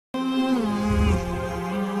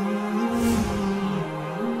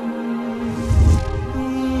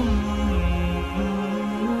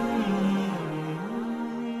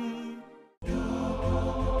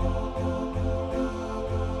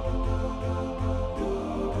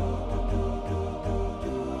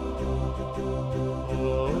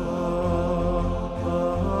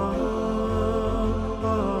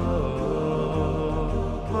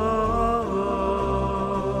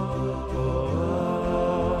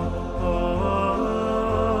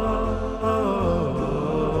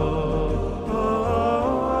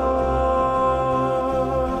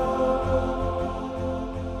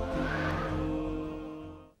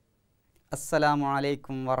അസ്സലാമു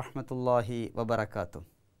അലൈക്കും വറഹ്മത്തുള്ളാഹി വബറകാതുഹു.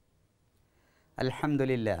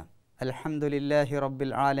 അൽഹംദുലില്ലാഹി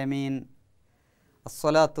റബ്ബിൽ ആലമീൻ.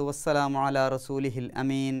 അസ്സലാത്തു വസ്സലാമു അലാ റസൂലിഹിൽ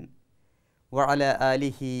അമീൻ വഅലാ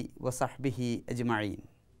ആലിഹി വസഹ്ബിഹി അജ്മഈൻ.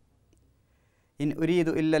 ഇൻ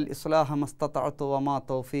ഉരീദു ഇല്ലൽ ഇസ്ലാഹ മസ്തതഅതു വമാ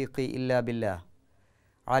തൗഫീഖി ഇല്ലാ ബില്ലാഹ്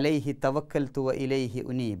അലൈഹി തവക്കൽതു വ ഇലൈഹി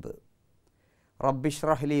ഉനീബ്.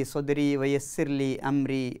 റബ്ബിശ്റഹ് ലി സദ്രി വയസ്സിർ ലി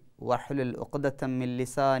അംരി വഹ്ലുൽ ഉഖ്ദതം മിൻ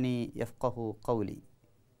ലിസാനി യഫ്ഖഹു ഖൗലി.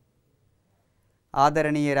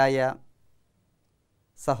 ആദരണീയരായ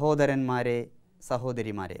സഹോദരന്മാരെ,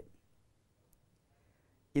 സഹോദരിമാരെ,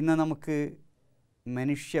 ഇന്ന് നമുക്ക്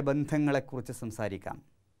മനുഷ്യബന്ധങ്ങളെക്കുറിച്ച് സംസാരിക്കാം.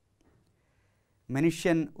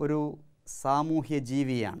 മനുഷ്യൻ ഒരു സാമൂഹ്യ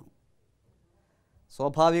ജീവിയാണ്.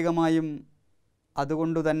 സ്വാഭാവികമായും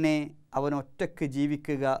അതുകൊണ്ടുതന്നെ അവൻ ഒറ്റയ്ക്ക്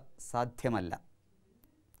ജീവിക്കുക സാധ്യമല്ല.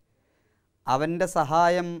 അവൻ്റെ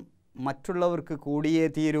സഹായം മറ്റുള്ളവർക്ക് കൂടിയേ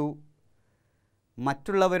തീരൂ,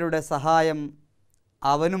 മറ്റുള്ളവരുടെ സഹായം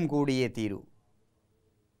അവനും കൂടിയേ തീരൂ.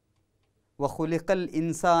 വഖുലിഖൽ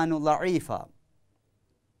ഇൻസാനു ലഈഫ.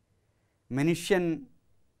 മനുഷ്യൻ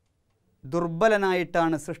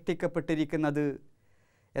ദുർബലനായിട്ടാണ് സൃഷ്ടിക്കപ്പെട്ടിരിക്കുന്നത്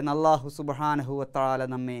എന്ന് അല്ലാഹു സുബ്ഹാനഹു വ തആല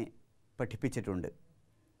നമ്മെ പഠിപ്പിച്ചിട്ടുണ്ട്.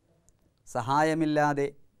 സഹായമില്ലാതെ,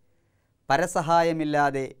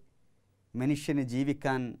 പരസഹായമില്ലാതെ മനുഷ്യന്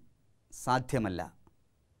ജീവിക്കാൻ സാധ്യമല്ല.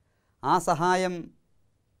 ആ സഹായം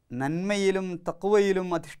നന്മയിലും തഖ്വയിലും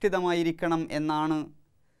അധിഷ്ഠിതമായിരിക്കണം എന്നാണ്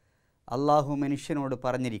അള്ളാഹു മനുഷ്യനോട്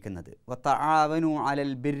പറഞ്ഞിരിക്കുന്നത്. വതആവനു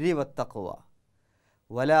അലൽ ബിർരി വത്തഖ്വ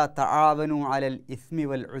വലാ തആവനു അലൽ ഇസ്മി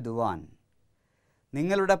വൽ ഉദ്വാൻ.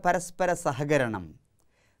 നിങ്ങളുടെ പരസ്പര സഹകരണം,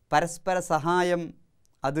 പരസ്പര സഹായം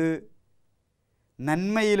അത്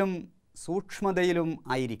നന്മയിലും സൂക്ഷ്മതയിലും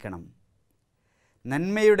ആയിരിക്കണം.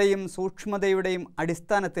 നന്മയുടെയും സൂക്ഷ്മതയുടെയും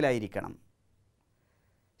അടിസ്ഥാനത്തിലായിരിക്കണം.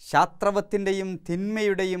 ശാസ്ത്രവത്തിൻ്റെയും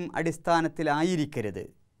തിന്മയുടെയും അടിസ്ഥാനത്തിലായിരിക്കരുത്.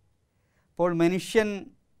 അപ്പോൾ മനുഷ്യൻ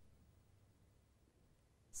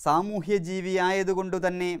സാമൂഹ്യ ജീവിയായതുകൊണ്ട്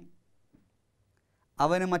തന്നെ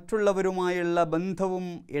അവന് മറ്റുള്ളവരുമായുള്ള ബന്ധവും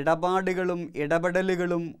ഇടപാടുകളും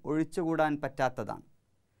ഇടപെടലുകളും ഒഴിച്ചുകൂടാൻ പറ്റാത്തതാണ്.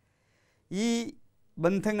 ഈ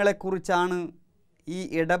ബന്ധങ്ങളെക്കുറിച്ചാണ്, ഈ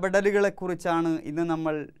ഇടപെടലുകളെക്കുറിച്ചാണ് ഇന്ന്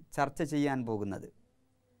നമ്മൾ ചർച്ച ചെയ്യാൻ പോകുന്നത്.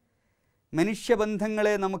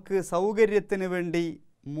 മനുഷ്യബന്ധങ്ങളെ നമുക്ക് സൗകര്യത്തിന് വേണ്ടി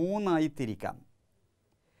മൂന്നായി തിരിക്കാം.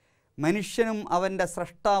 മനുഷ്യനും അവൻ്റെ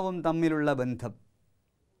സ്രഷ്ടാവും തമ്മിലുള്ള ബന്ധം,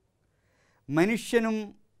 മനുഷ്യനും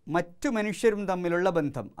മറ്റു മനുഷ്യരും തമ്മിലുള്ള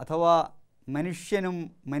ബന്ധം, അഥവാ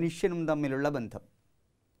മനുഷ്യനും തമ്മിലുള്ള ബന്ധം.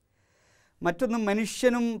 മറ്റൊന്ന്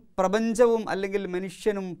മനുഷ്യനും പ്രപഞ്ചവും അല്ലെങ്കിൽ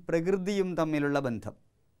മനുഷ്യനും പ്രകൃതിയും തമ്മിലുള്ള ബന്ധം.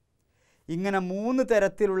 ഇങ്ങനെ മൂന്ന്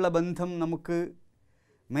തരത്തിലുള്ള ബന്ധം നമുക്ക്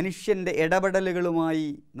മനുഷ്യൻ്റെ ഇടപെടലുകളുമായി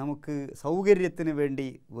നമുക്ക് സൗകര്യത്തിന് വേണ്ടി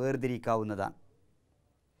വേർതിരിക്കാവുന്നതാണ്.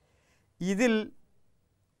 ഇതിൽ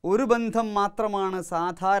ഒരു ബന്ധം മാത്രമാണ്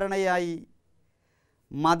സാധാരണയായി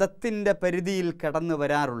മതത്തിൻ്റെ പരിധിയിൽ കടന്നു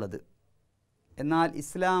വരാറുള്ളത്. എന്നാൽ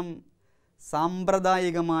ഇസ്ലാം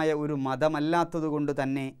സാമ്പ്രദായികമായ ഒരു മതമല്ലാത്തതുകൊണ്ട്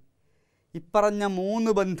തന്നെ ഇപ്പറഞ്ഞ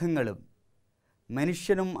മൂന്ന് ബന്ധങ്ങളും,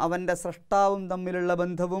 മനുഷ്യനും അവൻ്റെ സ്രഷ്ടാവും തമ്മിലുള്ള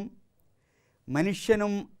ബന്ധവും,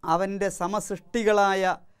 മനുഷ്യനും അവൻ്റെ സമസൃഷ്ടികളായ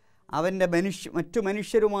അവൻ്റെ മറ്റു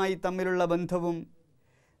മനുഷ്യരുമായി തമ്മിലുള്ള ബന്ധവും,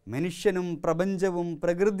 മനുഷ്യനും പ്രപഞ്ചവും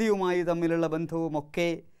പ്രകൃതിയുമായി തമ്മിലുള്ള ബന്ധവുമൊക്കെ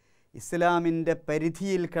ഇസ്ലാമിൻ്റെ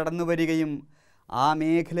പരിധിയിൽ കടന്നു വരികയും ആ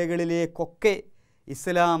മേഖലകളിലേക്കൊക്കെ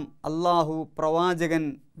ഇസ്ലാം, അള്ളാഹു, പ്രവാചകൻ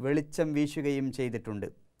വെളിച്ചം വീശുകയും ചെയ്തിട്ടുണ്ട്.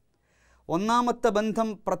 ഒന്നാമത്തെ ബന്ധം,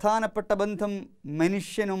 പ്രധാനപ്പെട്ട ബന്ധം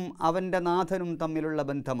മനുഷ്യനും അവൻ്റെ നാഥനും തമ്മിലുള്ള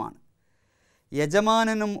ബന്ധമാണ്.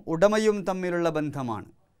 യജമാനനും ഉടമയും തമ്മിലുള്ള ബന്ധമാണ്.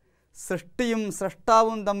 സൃഷ്ടിയും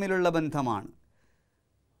സ്രഷ്ടാവും തമ്മിലുള്ള ബന്ധമാണ്.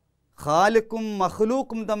 ഖാലിഖും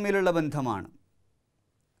മഖ്ലൂഖും തമ്മിലുള്ള ബന്ധമാണ്.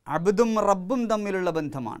 അബ്ദും റബ്ബും തമ്മിലുള്ള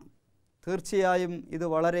ബന്ധമാണ്. തീർച്ചയായും ഇത്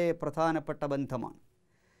വളരെ പ്രധാനപ്പെട്ട ബന്ധമാണ്.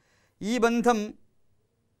 ഈ ബന്ധം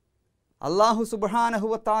അല്ലാഹു സുബ്ഹാനഹു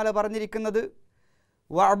വ തആല പറഞ്ഞിരിക്കുന്നത്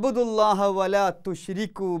വഅബ്ദുല്ലാഹ വലാ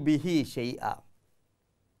തുശ്രികൂ ബിഹി ശൈഅ.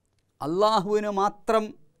 അല്ലാഹുവിന് മാത്രം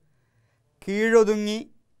കീഴൊതുങ്ങി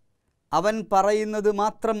അവൻ പറയുന്നത്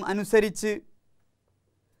മാത്രം അനുസരിച്ച്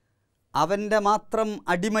അവൻ്റെ മാത്രം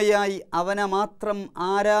അടിമയായി അവനെ മാത്രം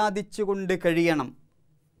ആരാധിച്ചുകൊണ്ട് കഴിയണം.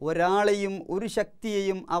 ഒരാളെയും ഒരു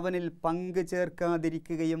ശക്തിയെയും അവനിൽ പങ്കു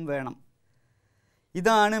ചേർക്കാതിരിക്കുകയും വേണം.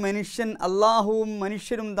 ഇതാണ് മനുഷ്യൻ, അള്ളാഹുവും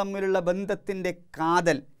മനുഷ്യരും തമ്മിലുള്ള ബന്ധത്തിൻ്റെ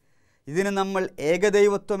കാതൽ. ഇതിന് നമ്മൾ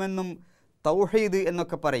ഏകദൈവത്വമെന്നും തൗഹീദ്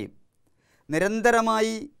എന്നൊക്കെ പറയും.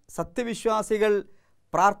 നിരന്തരമായി സത്യവിശ്വാസികൾ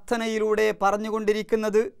പ്രാർത്ഥനയിലൂടെ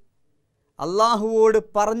പറഞ്ഞുകൊണ്ടിരിക്കുന്നത്, അള്ളാഹുവോട്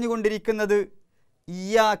പറഞ്ഞുകൊണ്ടിരിക്കുന്നത്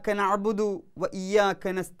ഇയ്യാക നഅ്ബുദു വ ഇയ്യാക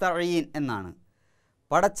നസ്തഈൻ എന്നാണ്.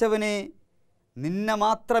 പടച്ചവനെ, നിന്നെ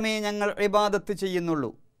മാത്രമേ ഞങ്ങൾ ഇബാദത്ത്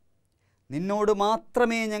ചെയ്യുന്നുള്ളൂ, നിന്നോട്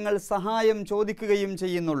മാത്രമേ ഞങ്ങൾ സഹായം ചോദിക്കുകയും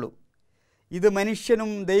ചെയ്യുന്നുള്ളൂ. ഇത്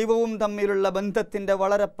മനുഷ്യനും ദൈവവും തമ്മിലുള്ള ബന്ധത്തിൻ്റെ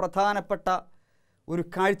വളരെ പ്രധാനപ്പെട്ട ഒരു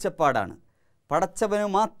കാഴ്ചപ്പാടാണ്. പടച്ചവന്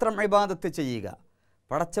മാത്രം ഇബാദത്ത് ചെയ്യുക,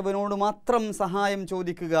 പടച്ചവനോട് മാത്രം സഹായം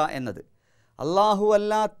ചോദിക്കുക എന്നത്. അല്ലാഹു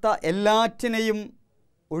അല്ലാത്ത എല്ലാറ്റിനെയും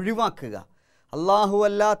ഒഴിവാക്കുക, അല്ലാഹു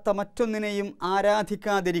അല്ലാത്ത മറ്റൊന്നിനെയും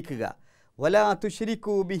ആരാധിക്കാതിരിക്കുക. വലാ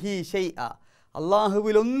തുശ്രികൂ ബിഹി ഷൈഅ,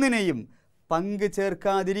 അല്ലാഹുവിലൊന്നിനെയും പങ്ക്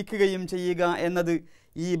ചേർക്കാതിരിക്കുകയും ചെയ്യുക എന്നത്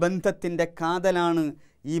ഈ ബന്ധത്തിൻ്റെ കാതലാണ്,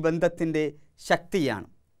 ഈ ബന്ധത്തിൻ്റെ ശക്തിയാണ്.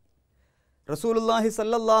 റസൂലുള്ളാഹി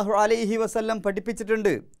സ്വല്ലല്ലാഹു അലൈഹി വസല്ലം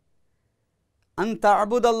പഠിപ്പിച്ചിട്ടുണ്ട്, അൻ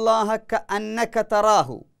തഅബുദല്ലാഹ കഅന്നക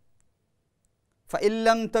തറാഹു ഫഇൻ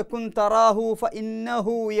ലം തകുൻ തറാഹു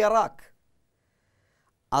ഫഇന്നഹു യറാക്.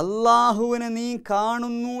 അല്ലാഹുവിനെ നീ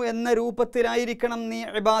കാണുന്നു എന്ന രൂപത്തിലായിരിക്കണം നീ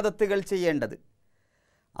ഇബാദത്തുകൾ ചെയ്യേണ്ടത്.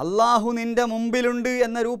 അല്ലാഹു നിൻ്റെ മുമ്പിലുണ്ട്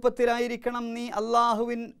എന്ന രൂപത്തിലായിരിക്കണം നീ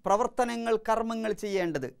അല്ലാഹുവിൻ പ്രവർത്തനങ്ങൾ, കർമ്മങ്ങൾ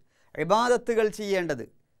ചെയ്യേണ്ടത്, ഇബാദത്തുകൾ ചെയ്യേണ്ടത്.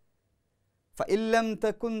 ഫഇൻ ലം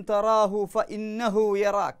തകുൻ തറാഹു ഫഇന്നഹു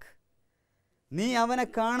യറാക്. നീ അവനെ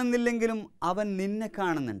കാണുന്നില്ലെങ്കിലും അവൻ നിന്നെ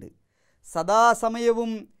കാണുന്നുണ്ട്.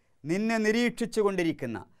 സദാസമയവും നിന്നെ നിരീക്ഷിച്ചു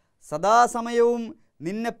കൊണ്ടിരിക്കുന്ന, സദാസമയവും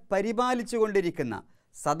നിന്നെ പരിപാലിച്ചു കൊണ്ടിരിക്കുന്ന,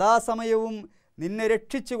 സദാസമയവും നിന്നെ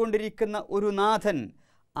രക്ഷിച്ചു കൊണ്ടിരിക്കുന്ന ഒരു നാഥൻ,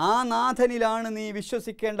 ആ നാഥനിലാണ് നീ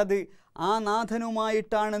വിശ്വസിക്കേണ്ടത്. ആ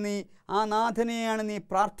നാഥനുമായിട്ടാണ് ആ നാഥനെയാണ് നീ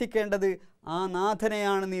പ്രാർത്ഥിക്കേണ്ടത്. ആ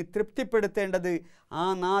നാഥനെയാണ് നീ തൃപ്തിപ്പെടുത്തേണ്ടത്. ആ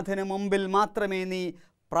നാഥന് മുമ്പിൽ മാത്രമേ നീ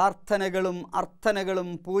പ്രാർത്ഥനകളും അർത്ഥനകളും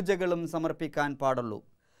പൂജകളും സമർപ്പിക്കാൻ പാടുള്ളൂ.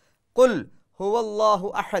 ഖുൽ ഹുവല്ലാഹു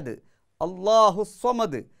അഹദ് അല്ലാഹു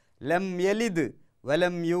സ്വമദ് ലം യലിദ്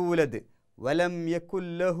വലം യൂലദ് വലം യകുൽ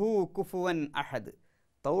ലഹു കുഫുവൻ അഹദ്.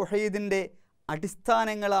 തൗഹീദിൻ്റെ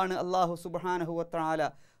അടിസ്ഥാനങ്ങളാണ് അല്ലാഹു സുബ്ഹാനഹു വ തആല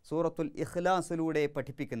സൂറത്തുൽ ഇഖ്ലാസിലൂടെ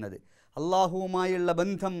പഠിപ്പിക്കുന്നത്. അല്ലാഹുവുമായുള്ള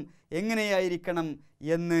ബന്ധം എങ്ങനെയായിരിക്കണം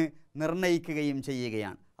എന്ന് നിർണയിക്കുകയും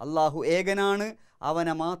ചെയ്യുകയാണ്. അല്ലാഹു ഏകനാണ്,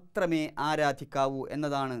 അവനെ മാത്രമേ ആരാധിക്കാവൂ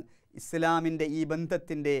എന്നതാണ് ഇസ്ലാമിൻ്റെ ഈ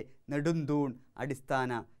ബന്ധത്തിൻ്റെ നെടുന്തൂൺ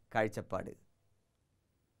അടിസ്ഥാന കാഴ്ചപ്പാട്.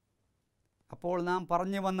 അപ്പോൾ നാം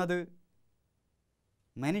പറഞ്ഞു വന്നത്,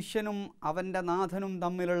 മനുഷ്യനും അവൻ്റെ നാഥനും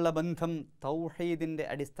തമ്മിലുള്ള ബന്ധം തൗഹീദിൻ്റെ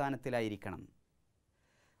അടിസ്ഥാനത്തിലായിരിക്കണം.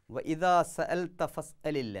 വഇദാ സഅൽത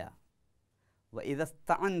ഫസ്അലില്ലാ വഇദാ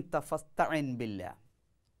സ്തഅൻത ഫസ്തഇൻ ബില്ലാ.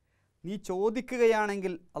 നീ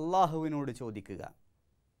ചോദിക്കുകയാണെങ്കിൽ അല്ലാഹുവിനോട് ചോദിക്കുക.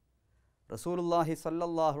 റസൂലുള്ളാഹി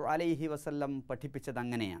സ്വല്ലല്ലാഹു അലൈഹി വസല്ലം പഠിപ്പിച്ചത്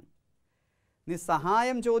അങ്ങനെയാണ്. നീ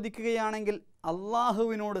സഹായം ചോദിക്കുകയാണെങ്കിൽ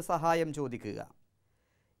അല്ലാഹുവിനോട് സഹായം ചോദിക്കുക.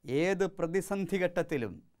 ഏത് പ്രതിസന്ധി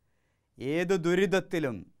ഘട്ടത്തിലും ഏത്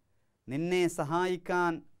ദുരിതത്തിലും നിന്നെ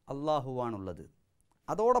സഹായിക്കാൻ അല്ലാഹുവാണുള്ളത്.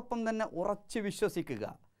 അതോടൊപ്പം തന്നെ ഉറച്ചു വിശ്വസിക്കുക,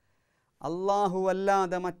 അല്ലാഹു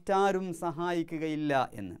അല്ലാതെ മറ്റാരും സഹായിക്കുകയില്ല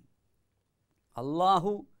എന്ന്.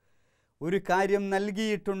 അല്ലാഹു ഒരു കാര്യം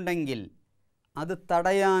നൽകിയിട്ടുണ്ടെങ്കിൽ അത്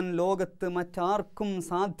തടയാൻ ലോകത്ത് മറ്റാർക്കും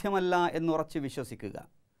സാധ്യമല്ല എന്നുറച്ചു വിശ്വസിക്കുക.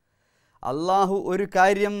 അല്ലാഹു ഒരു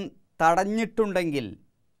കാര്യം തടഞ്ഞിട്ടുണ്ടെങ്കിൽ,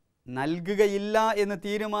 നൽകുകയില്ല എന്ന്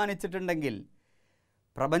തീരുമാനിച്ചിട്ടുണ്ടെങ്കിൽ,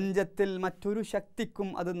 പ്രപഞ്ചത്തിൽ മറ്റൊരു ശക്തിക്കും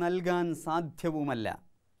അത് നൽകാൻ സാധ്യവുമല്ല.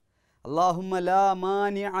 അല്ലാഹുമ്മ ലാ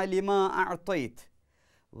മാനിഅ ലിമാ അഅ്തൈത്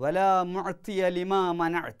വലാ മുഅ്തിയ ലിമാ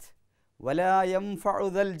മനഅത് വലാ യൻഫഉ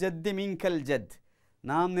ദൽ ജദ്ദി മിൻകൽ ജദ്ദ്.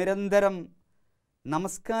 നാം നിരന്തരം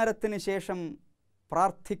നമസ്കാരത്തിന് ശേഷം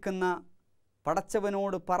പ്രാർത്ഥിക്കുന്ന,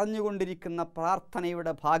 പടച്ചവനോട് പറഞ്ഞുകൊണ്ടിരിക്കുന്ന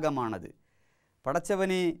പ്രാർത്ഥനയുടെ ഭാഗമാണത്.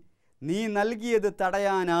 പടച്ചവനെ, നീ നൽകിയത്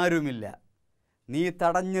തടയാൻ ആരുമില്ല, നീ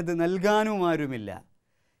തടഞ്ഞത് നൽകാനും ആരുമില്ല.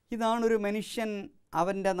 ഇതാണൊരു മനുഷ്യൻ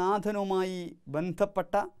അവൻ്റെ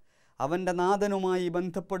നാഥനുമായി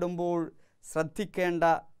ബന്ധപ്പെടുമ്പോൾ ശ്രദ്ധിക്കേണ്ട,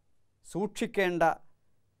 സൂക്ഷിക്കേണ്ട,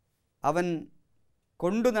 അവൻ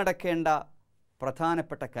കൊണ്ടു നടക്കേണ്ട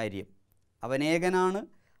പ്രധാനപ്പെട്ട കാര്യം. അവനേകനാണ്,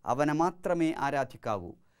 അവനെ മാത്രമേ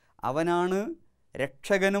ആരാധിക്കാവൂ. അവനാണ്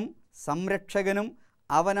രക്ഷകനും സംരക്ഷകനും,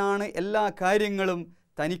 അവനാണ് എല്ലാ കാര്യങ്ങളും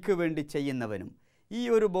തനിക്ക് വേണ്ടി ചെയ്യുന്നവനും. ഈ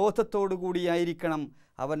ഒരു ബോധത്തോടു കൂടിയായിരിക്കണം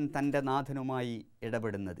അവൻ തൻ്റെ നാഥനുമായി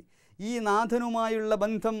ഇടപെടുന്നത്. ഈ നാഥനുമായുള്ള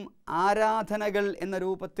ബന്ധം ആരാധനകൾ എന്ന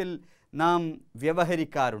രൂപത്തിൽ നാം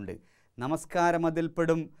വ്യവഹരിക്കാറുണ്ട്. നമസ്കാരം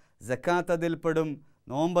അതിൽപ്പെടും, സക്കാത്ത് അതിൽപ്പെടും,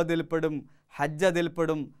 നോമ്പതിൽപ്പെടും, ഹജ്ജ്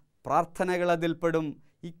അതിൽപ്പെടും, പ്രാർത്ഥനകൾ അതിൽപ്പെടും,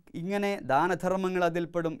 ഇങ്ങനെ ദാനധർമ്മങ്ങൾ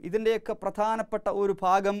അതിൽപ്പെടും. ഇതിൻ്റെയൊക്കെ പ്രധാനപ്പെട്ട ഒരു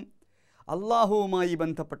ഭാഗം അല്ലാഹുവുമായി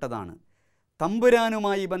ബന്ധപ്പെട്ടതാണ്,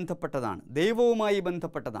 തമ്പുരാനുമായി ബന്ധപ്പെട്ടതാണ്, ദൈവവുമായി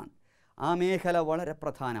ബന്ധപ്പെട്ടതാണ്. ആ മേഖല വളരെ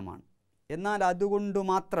പ്രധാനമാണ്. എന്നാൽ അതുകൊണ്ട്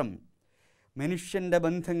മാത്രം മനുഷ്യൻ്റെ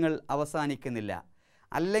ബന്ധങ്ങൾ അവസാനിക്കുന്നില്ല.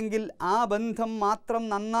 അല്ലെങ്കിൽ ആ ബന്ധം മാത്രം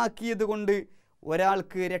നന്നാക്കിയത് കൊണ്ട്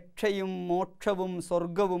ഒരാൾക്ക് രക്ഷയും മോക്ഷവും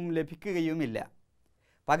സ്വർഗവും ലഭിക്കുകയുമില്ല.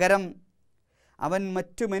 പകരം അവൻ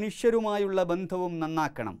മറ്റു മനുഷ്യരുമായുള്ള ബന്ധവും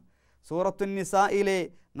നന്നാക്കണം. സൂറത്തുൻ നിസായിലെ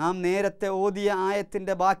നാം നേരത്തെ ഓതിയ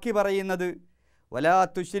ആയത്തിൻ്റെ ബാക്കി പറയുന്നത് വലാ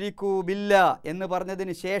തുശ്രിക്കൂ ബില്ലാ എന്ന്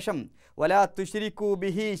പറഞ്ഞതിന് ശേഷം, വലാ തുശ്രിക്കൂ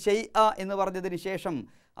ബിഹി ഷൈഅ എന്ന് പറഞ്ഞതിന് ശേഷം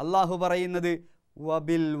അള്ളാഹു പറയുന്നത്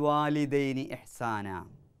വബിൽ വാലിദൈനി ഇഹ്സാന,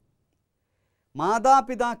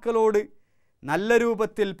 മാതാപിതാക്കളോട് നല്ല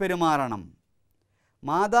രൂപത്തിൽ പെരുമാറണം.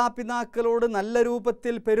 മാതാപിതാക്കളോട് നല്ല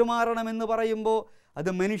രൂപത്തിൽ പെരുമാറണമെന്ന് പറയുമ്പോൾ അത്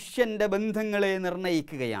മനുഷ്യൻ്റെ ബന്ധങ്ങളെ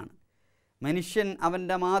നിർണ്ണയിക്കുകയാണ്. മനുഷ്യൻ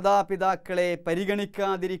അവൻ്റെ മാതാപിതാക്കളെ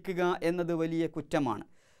പരിഗണിക്കാതിരിക്കുക എന്നത് വലിയ കുറ്റമാണ്.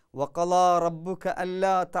 വഖളാ റബ്ബുക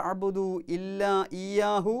അല്ലാ തഅബുദു ഇല്ലാ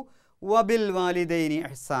ഇയ്യാഹു വബിൽ വാലിദൈനി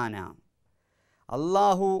ഇഹ്സാന.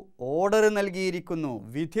 അള്ളാഹു ഓർഡർ നൽകിയിരിക്കുന്നു,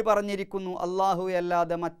 വിധി പറഞ്ഞിരിക്കുന്നു, അള്ളാഹുവെ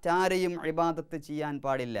അല്ലാതെ മറ്റാരെയും ഇബാദത്ത് ചെയ്യാൻ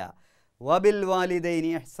പാടില്ല. വബിൽ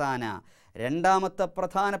വാലിദൈനി ഇഹ്സാന. രണ്ടാമത്തെ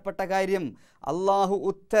പ്രധാനപ്പെട്ട കാര്യം അള്ളാഹു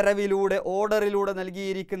ഉത്തരവിലൂടെ, ഓർഡറിലൂടെ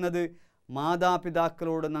നൽകിയിരിക്കുന്നത്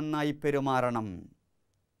മാതാപിതാക്കളോട് നന്നായി പെരുമാറണം.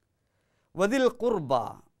 വദിൽ ഖുർബ,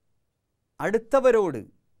 അടുത്തവരോട്,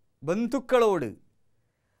 ബന്ധുക്കളോട്,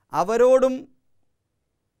 അവരോടും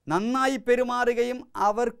നന്നായി പെരുമാറുകയും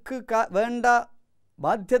അവർക്ക് വേണ്ട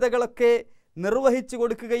ബാധ്യതകളൊക്കെ നിർവഹിച്ചു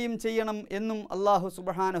കൊടുക്കുകയും ചെയ്യണം എന്നും അല്ലാഹു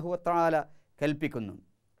സുബ്ഹാനഹു വ തആല കൽപ്പിക്കുന്നു.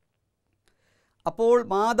 അപ്പോൾ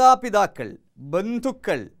മാതാപിതാക്കൾ,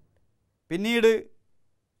 ബന്ധുക്കൾ, പിന്നീട്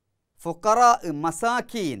ഫുഖറാ,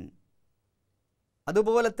 മസാക്കീൻ,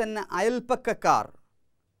 അതുപോലെ തന്നെ അയൽപ്പക്കക്കാർ,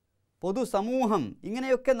 പൊതുസമൂഹം,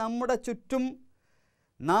 ഇങ്ങനെയൊക്കെ നമ്മുടെ ചുറ്റും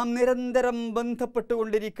നാം നിരന്തരം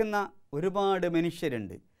ബന്ധപ്പെട്ടുകൊണ്ടിരിക്കുന്ന ഒരുപാട്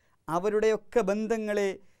മനുഷ്യരുണ്ട്. അവരുടെയൊക്കെ ബന്ധങ്ങളെ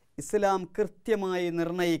ഇസ്ലാം കൃത്യമായി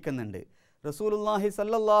നിർണയിക്കുന്നുണ്ട്. റസൂലുള്ളാഹി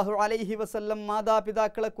സല്ലല്ലാഹു അലൈഹി വസല്ലം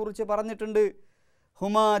മാതാപിതാക്കളെക്കുറിച്ച് പറഞ്ഞിട്ടുണ്ട്,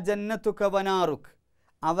 ഹുമാ ജന്നത്തുക വനാറുക്,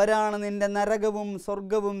 അവരാണ് നിൻ്റെ നരകവും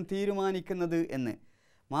സ്വർഗവും തീരുമാനിക്കുന്നത് എന്ന്.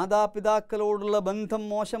 മാതാപിതാക്കളോടുള്ള ബന്ധം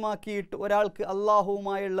മോശമാക്കിയിട്ട് ഒരാൾക്ക്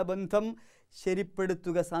അള്ളാഹുവുമായുള്ള ബന്ധം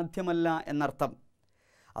ശരിപ്പെടുത്തുക സാധ്യമല്ല എന്നർത്ഥം.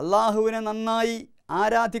 അള്ളാഹുവിനെ നന്നായി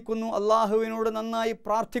ആരാധിക്കുന്നു, അള്ളാഹുവിനോട് നന്നായി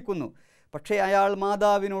പ്രാർത്ഥിക്കുന്നു, പക്ഷേ അയാൾ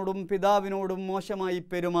മാതാവിനോടും പിതാവിനോടും മോശമായി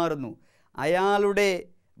പെരുമാറുന്നു. അയാളുടെ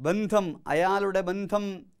ബന്ധം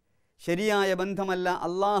ശരിയായ ബന്ധമല്ല.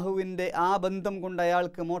 അള്ളാഹുവിൻ്റെ ആ ബന്ധം കൊണ്ട്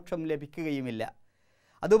അയാൾക്ക് മോക്ഷം ലഭിക്കുകയുമില്ല.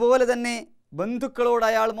 അതുപോലെ തന്നെ ബന്ധുക്കളോട്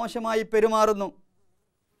അയാൾ മോശമായി പെരുമാറുന്നു.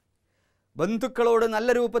 ബന്ധുക്കളോട് നല്ല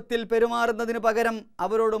രൂപത്തിൽ പെരുമാറുന്നതിന് പകരം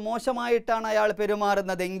അവരോട് മോശമായിട്ടാണ് അയാൾ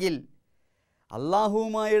പെരുമാറുന്നതെങ്കിൽ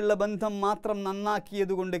അള്ളാഹുവുമായുള്ള ബന്ധം മാത്രം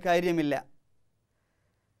നന്നാക്കിയതുകൊണ്ട് കാര്യമില്ല.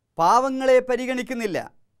 പാവങ്ങളെ പരിഗണിക്കുന്നില്ല,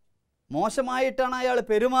 മോശമായിട്ടാണ് അയാൾ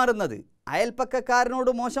പെരുമാറുന്നത്. അയൽപ്പക്കക്കാരനോട്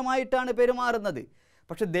മോശമായിട്ടാണ് പെരുമാറുന്നത്.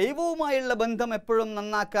 പക്ഷെ ദൈവവുമായുള്ള ബന്ധം എപ്പോഴും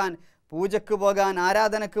നന്നാക്കാൻ, പൂജയ്ക്ക് പോകാൻ,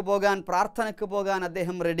 ആരാധനയ്ക്ക് പോകാൻ, പ്രാർത്ഥനയ്ക്ക് പോകാൻ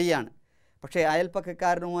അദ്ദേഹം റെഡിയാണ്. പക്ഷേ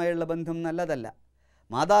അയൽപ്പക്കക്കാരനുമായുള്ള ബന്ധം നല്ലതല്ല,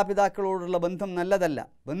 മാതാപിതാക്കളോടുള്ള ബന്ധം നല്ലതല്ല,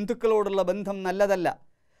 ബന്ധുക്കളോടുള്ള ബന്ധം നല്ലതല്ല,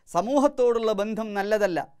 സമൂഹത്തോടുള്ള ബന്ധം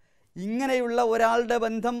നല്ലതല്ല. ഇങ്ങനെയുള്ള ഒരാളുടെ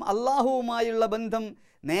ബന്ധം, അള്ളാഹുവുമായുള്ള ബന്ധം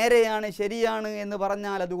നേരെയാണ്, ശരിയാണ് എന്ന്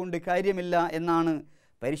പറഞ്ഞാൽ അതുകൊണ്ട് കാര്യമില്ല എന്നാണ്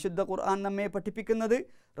പരിശുദ്ധ ഖുർആൻ നമ്മെ പഠിപ്പിക്കുന്നത്.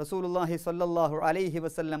 റസൂലുള്ളാഹി സ്വല്ലല്ലാഹു അലൈഹി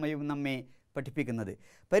വസല്ലമയും നമ്മെ പഠിപ്പിക്കുന്നത്.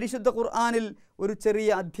 പരിശുദ്ധ ഖുർആനിൽ ഒരു ചെറിയ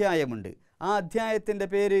അധ്യായമുണ്ട്. ആ അധ്യായത്തിൻ്റെ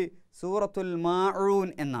പേര് സൂറത്തുൽ മാഊൻ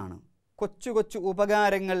എന്നാണ്. കൊച്ചു കൊച്ചു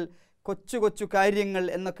ഉപകാരങ്ങൾ, കൊച്ചു കൊച്ചു കാര്യങ്ങൾ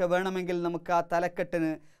എന്നൊക്കെ വേണമെങ്കിൽ നമുക്ക് ആ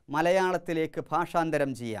തലക്കെട്ടിന് മലയാളത്തിലേക്ക്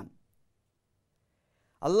ഭാഷാന്തരം ചെയ്യാം.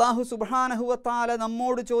 അല്ലാഹു സുബ്ഹാനഹു വ തആല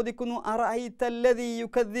നമ്മോട് ചോദിക്കുന്നു, അറഅയ്തല്ലദീ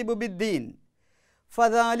യുകദ്ദിബു ബിദ്ദീൻ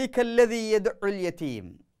ഫദാലികല്ലദീ യദ്ഉൽ യതീം.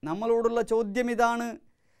 നമ്മളോടുള്ള ചോദ്യം ഇതാണ്,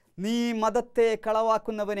 നീ മതത്തെ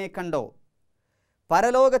കളവാക്കുന്നവനെ കണ്ടോ?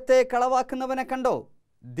 പരലോകത്തെ കളവാക്കുന്നവനെ കണ്ടോ?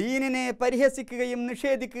 ദീനിനെ പരിഹസിക്കുകയും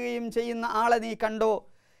നിഷേധിക്കുകയും ചെയ്യുന്ന ആളെ നീ കണ്ടോ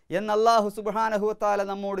എന്ന് അല്ലാഹു സുബ്ഹാനഹു വ തആല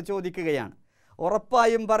നമ്മോട് ചോദിക്കുകയാണ്.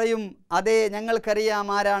 ഉറപ്പായും പറയും, അതെ, ഞങ്ങൾക്കറിയാം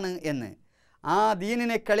ആരാണ് എന്ന്. ആ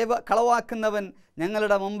ദീനിനെ കളവാക്കുന്നവൻ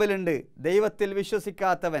ഞങ്ങളുടെ മുമ്പിലുണ്ട്. ദൈവത്തിൽ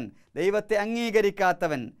വിശ്വസിക്കാത്തവൻ, ദൈവത്തെ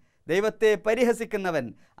അംഗീകരിക്കാത്തവൻ, ദൈവത്തെ പരിഹസിക്കുന്നവൻ,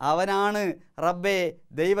 അവനാണ് റബ്ബേ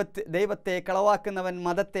ദൈവത്തെ കളവാക്കുന്നവൻ,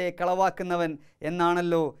 മതത്തെ കളവാക്കുന്നവൻ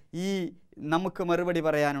എന്നാണല്ലോ ഈ നമുക്ക് മറുപടി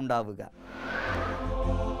പറയാനുണ്ടാവുക.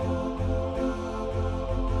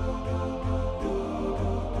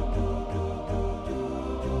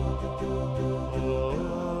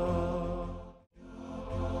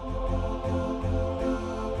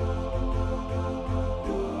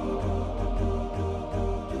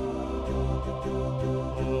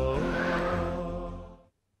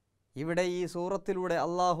 ഇവിടെ ഈ സൂറത്തിലൂടെ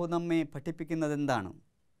അള്ളാഹു നമ്മെ പഠിപ്പിക്കുന്നത് എന്താണ്?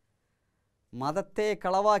 മതത്തെ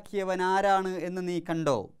കളവാക്കിയവൻ ആരാണ് എന്ന് നീ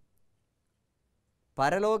കണ്ടോ?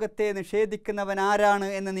 പരലോകത്തെ നിഷേധിക്കുന്നവൻ ആരാണ്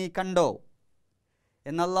എന്ന് നീ കണ്ടോ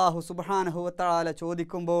എന്ന് അല്ലാഹു സുബ്ഹാനഹു വ തആല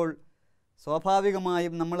ചോദിക്കുമ്പോൾ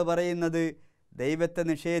സ്വാഭാവികമായും നമ്മൾ പറയുന്നത് ദൈവത്തെ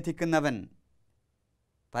നിഷേധിക്കുന്നവൻ,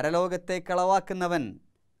 പരലോകത്തെ കളവാക്കുന്നവൻ,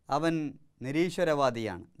 അവൻ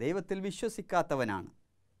നിരീശ്വരവാദിയാണ്, ദൈവത്തിൽ വിശ്വസിക്കാത്തവനാണ്.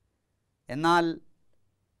 എന്നാൽ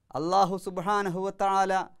അല്ലാഹു സുബ്ഹാനഹു വ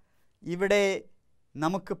തആല ഇവിടെ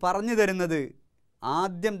നമുക്ക് പറഞ്ഞു തരുന്നത്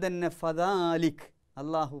ആദ്യം തന്നെ ഫദാലിക്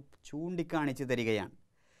അല്ലാഹു ചൂണ്ടിക്കാണിച്ചു തരികയാണ്.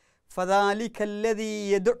 ഫദാലികല്ലദീ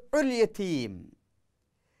യദ്ഉൽ യതീം,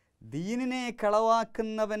 ദീനിനെ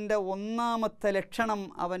കളവാക്കുന്നവൻ്റെ ഒന്നാമത്തെ ലക്ഷണം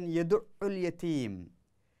അവൻ യദ്ഉൽ യതീം,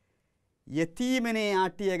 യതീമിനെ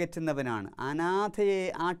ആട്ടിയകറ്റുന്നവനാണ്, അനാഥയെ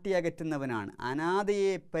ആട്ടിയകറ്റുന്നവനാണ്,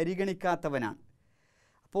 അനാഥയെ പരിഗണിക്കാത്തവനാണ്.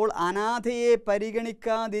 അപ്പോൾ അനാഥയെ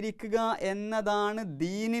പരിഗണിക്കാതിരിക്കുക എന്നതാണ്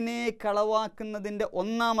ദീനിനെ കളവാക്കുന്നതിൻ്റെ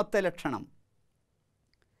ഒന്നാമത്തെ ലക്ഷണം.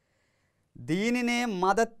 ദീനിനെ,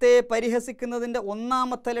 മതത്തെ പരിഹസിക്കുന്നതിൻ്റെ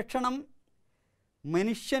ഒന്നാമത്തെ ലക്ഷണം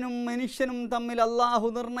മനുഷ്യനും തമ്മിൽ അല്ലാഹു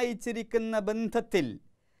നിർണയിച്ചിരിക്കുന്ന ബന്ധത്തിൽ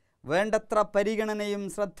വേണ്ടത്ര പരിഗണനയും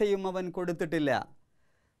ശ്രദ്ധയും അവൻ കൊടുത്തിട്ടില്ല.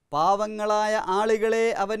 പാവങ്ങളായ ആളുകളെ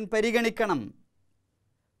അവൻ പരിഗണിക്കണം.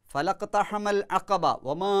 ഫലഖ്തഹമൽ അഖബ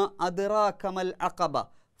വമാ അദ്റാകമൽ അഖബ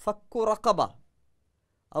ഫക്കു റഖബ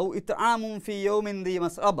ഔ ഇത്ആമുൻ ഫീ യൗമിൻ ദി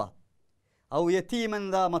മസ്അബ ഔ യതീമൻ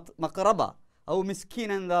ദാ മഖറബ ഔ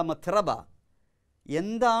മിസ്കീനൻ ദാ മത്റബ.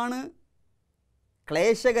 എന്താണ്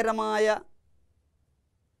ക്ലേശകരമായ,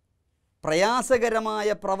 പ്രയാസകരമായ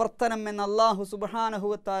പ്രവർത്തനം എന്ന് അല്ലാഹു സുബ്ഹാനഹു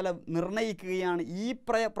വ തആല നിർണയിക്കുകയാണ്. ഈ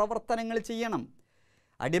പ്രവർത്തനങ്ങൾ ചെയ്യണം.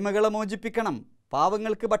 അടിമകളെ മോചിപ്പിക്കണം,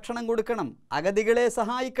 പാവങ്ങൾക്ക് ഭക്ഷണം കൊടുക്കണം, അഗതികളെ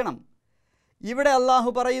സഹായിക്കണം. ഇവിടെ അല്ലാഹു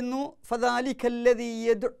പറയുന്നു ഫദാലികല്ലദീ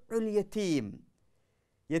യദ്ഉൽ യതീം,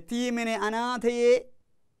 യതീമിനെ, അനാഥയെ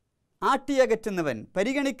ആട്ടിയകറ്റുന്നവൻ,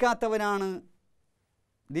 പരിഗണിക്കാത്തവനാണ്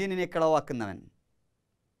ദീനിനെ കളവാക്കുന്നവൻ.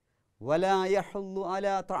 വലാ യഹുല്ലു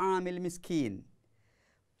അലാ തആമിൽ മിസ്കീൻ,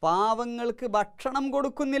 പാവങ്ങൾക്ക് ഭക്ഷണം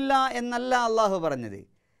കൊടുക്കുന്നില്ല എന്നല്ല അല്ലാഹു പറഞ്ഞത്,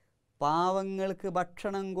 പാവങ്ങൾക്ക്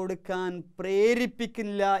ഭക്ഷണം കൊടുക്കാൻ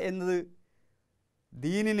പ്രേരിപ്പിക്കില്ല എന്നത്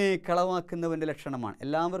ദീനിനെ കളവാക്കുന്നവൻ്റെ ലക്ഷണമാണ്.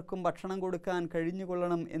 എല്ലാവർക്കും ഭക്ഷണം കൊടുക്കാൻ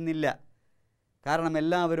കഴിഞ്ഞുകൊള്ളണം എന്നില്ല, കാരണം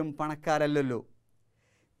എല്ലാവരും പണക്കാരല്ലല്ലോ.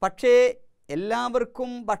 പക്ഷേ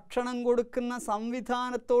എല്ലാവർക്കും ഭക്ഷണം കൊടുക്കുന്ന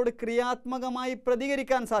സംവിധാനത്തോട് ക്രിയാത്മകമായി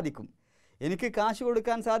പ്രതികരിക്കാൻ സാധിക്കും. എനിക്ക് കാശ്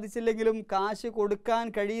കൊടുക്കാൻ സാധിച്ചില്ലെങ്കിലും കാശ് കൊടുക്കാൻ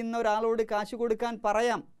കഴിയുന്ന ഒരാളോട് കാശ് കൊടുക്കാൻ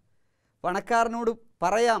പറയാം, പണക്കാരനോട്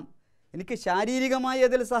പറയാം, എനിക്ക് ശാരീരികമായി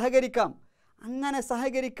അതിൽ സഹകരിക്കാം. അങ്ങനെ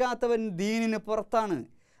സഹകരിക്കാത്തവൻ ദീനിന് പുറത്താണ്,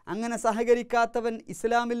 അങ്ങനെ സഹകരിക്കാത്തവൻ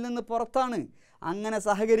ഇസ്ലാമിൽ നിന്ന് പുറത്താണ്, അങ്ങനെ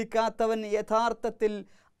സഹകരിക്കാത്തവൻ യഥാർത്ഥത്തിൽ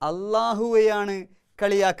അല്ലാഹുവെയാണ്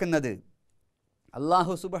കളിയാക്കുന്നത്.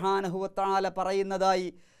 അല്ലാഹു സുബ്ഹാനഹു വ തആല പറയുന്നതായി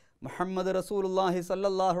മുഹമ്മദ് റസൂലുള്ളാഹി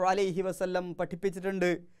സ്വല്ലല്ലാഹു അലൈഹി വസല്ലം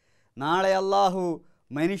പഠിപ്പിച്ചിട്ടുണ്ട്. നാളെ അല്ലാഹു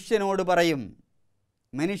മനുഷ്യനോട് പറയും,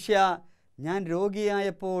 മനുഷ്യ, ഞാൻ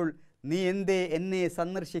രോഗിയായപ്പോൾ നീ എന്തേ എന്നെ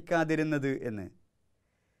സന്ദർശിക്കാതിരുന്നത് എന്ന്.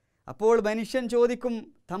 അപ്പോൾ മനുഷ്യൻ ചോദിക്കും,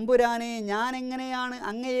 തമ്പുരാനെ, ഞാൻ എങ്ങനെയാണ്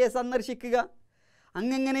അങ്ങയെ സന്ദർശിക്കുക?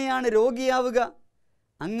 അങ്ങെങ്ങനെയാണ് രോഗിയാവുക?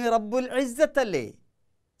 അങ്ങ് റബ്ബുൽ ഇസ്സത്തല്ലേ,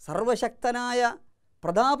 സർവശക്തനായ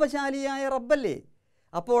പ്രതാപശാലിയായ റബ്ബല്ലേ?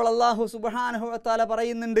 അപ്പോൾ അല്ലാഹു സുബ്ഹാനഹു വ തആല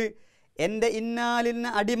പറയുന്നുണ്ട്, എൻ്റെ ഇന്നാലിന്ന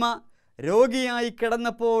അടിമ രോഗിയായി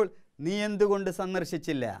കിടന്നപ്പോൾ നീ എന്തുകൊണ്ട്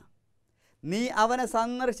സന്ദർശിച്ചില്ല? നീ അവനെ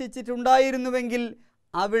സന്ദർശിച്ചിട്ടുണ്ടായിരുന്നുവെങ്കിൽ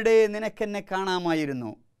അവിടെ നിനക്കെന്നെ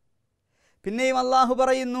കാണാമായിരുന്നു. പിന്നെയും അല്ലാഹു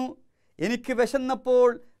പറയുന്നു, എനിക്ക് വിശന്നപ്പോൾ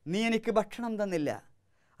നീ എനിക്ക് ഭക്ഷണം തന്നില്ല.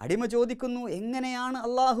 അടിമ ചോദിക്കുന്നു, എങ്ങനെയാണ്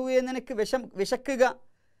അല്ലാഹുവേ നിനക്ക് വിശക്കുക?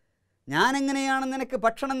 ഞാനെങ്ങനെയാണ് നിനക്ക്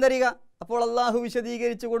ഭക്ഷണം തരിക? അപ്പോൾ അല്ലാഹു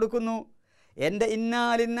വിശദീകരിച്ചു കൊടുക്കുന്നു, എൻ്റെ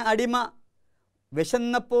ഇന്നാലിന്ന അടിമ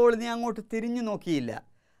വിശന്നപ്പോൾ നീ അങ്ങോട്ട് തിരിഞ്ഞു നോക്കിയില്ല,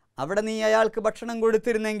 അവിടെ നീ അയാൾക്ക് ഭക്ഷണം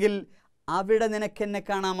കൊടുത്തിരുന്നെങ്കിൽ അവിടെ നിനക്കെന്നെ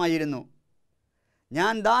കാണാമായിരുന്നു.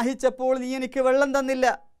 ഞാൻ ദാഹിച്ചപ്പോൾ നീ എനിക്ക് വെള്ളം തന്നില്ല,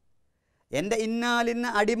 എൻ്റെ ഇന്നാലിന്ന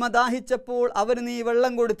അടിമ ദാഹിച്ചപ്പോൾ അവന് നീ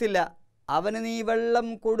വെള്ളം കൊടുത്തില്ല, അവന് നീ വെള്ളം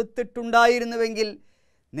കൊടുത്തിട്ടുണ്ടായിരുന്നുവെങ്കിൽ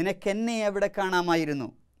നിനക്കെന്നെ അവിടെ കാണാമായിരുന്നു.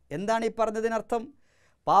 എന്താണ് ഈ പറഞ്ഞതിനർത്ഥം?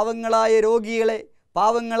 പാവങ്ങളായ രോഗികളെ,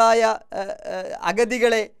 പാവങ്ങളായ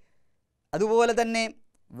അഗതികളെ, അതുപോലെ തന്നെ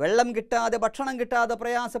വെള്ളം കിട്ടാതെ, ഭക്ഷണം കിട്ടാതെ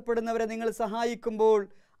പ്രയാസപ്പെടുന്നവരെ നിങ്ങൾ സഹായിക്കുമ്പോൾ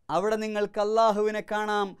അവിടെ നിങ്ങൾക്ക് അല്ലാഹുവിനെ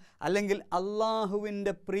കാണാം, അല്ലെങ്കിൽ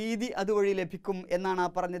അല്ലാഹുവിൻ്റെ പ്രീതി അതുവഴി ലഭിക്കും എന്നാണ് ആ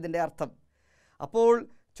പറഞ്ഞതിൻ്റെ അർത്ഥം. അപ്പോൾ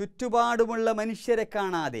ചുറ്റുപാടുമുള്ള മനുഷ്യരെ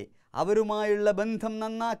കാണാതെ, അവരുമായുള്ള ബന്ധം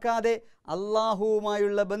നന്നാക്കാതെ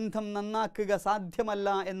അല്ലാഹുവുമായുള്ള ബന്ധം നന്നാക്കുക സാധ്യമല്ല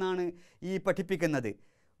എന്നാണ് ഈ പഠിപ്പിക്കുന്നത്.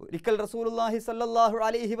 ഒരിക്കൽ റസൂലുള്ളാഹി സ്വല്ലല്ലാഹു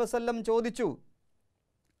അലൈഹി വസല്ലം ചോദിച്ചു,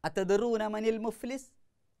 അതദറൂന മനിൽ മുഫ്ലിസ്?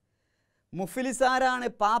 മുഫ്ലിസ് ആരാണ്?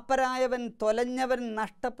 പാപ്പരായവൻ, തൊലഞ്ഞവൻ,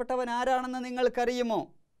 നഷ്ടപ്പെട്ടവൻ ആരാണെന്ന് നിങ്ങൾക്കറിയുമോ?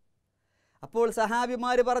 അപ്പോൾ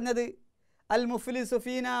സഹാബിമാർ പറഞ്ഞത്, അൽ മുഫ്ലിസു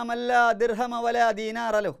ഫീനാ മല്ലാ ദിർഹമ വലാ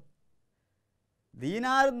ദീനാറലോ,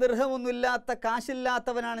 ദീനാറും ദിർഹമൊന്നുമില്ലാത്ത,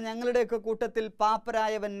 കാശില്ലാത്തവനാണ് ഞങ്ങളുടെയൊക്കെ കൂട്ടത്തിൽ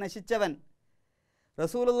പാപ്പരായവൻ, നശിച്ചവൻ.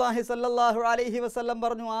 റസൂലുള്ളാഹി സ്വല്ലല്ലാഹു അലൈഹി വസല്ലം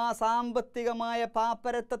പറഞ്ഞു, ആ സാമ്പത്തികമായ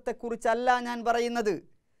പാപ്പരത്വത്തെക്കുറിച്ചല്ല ഞാൻ പറയുന്നത്,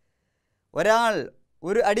 ഒരാൾ,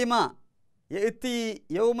 ഒരു അടിമ, യഅ്തി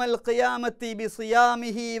യൗമൽ ഖിയാമത്തി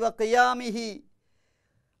ബിസിയാമിഹി വഖിയാമിഹി,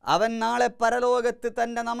 അവൻ നാളെ പരലോകത്ത്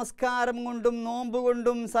തൻ്റെ നമസ്കാരം കൊണ്ടും നോമ്പ്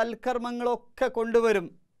കൊണ്ടും സൽക്കർമ്മങ്ങളൊക്കെ കൊണ്ടുവരും.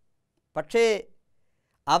 പക്ഷേ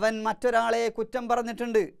അവൻ മറ്റൊരാളെ കുറ്റം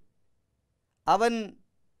പറഞ്ഞിട്ടുണ്ട്, അവൻ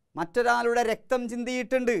മറ്റൊരാളുടെ രക്തം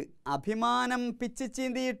ചിന്തിയിട്ടുണ്ട്, അഭിമാനം പിച്ച്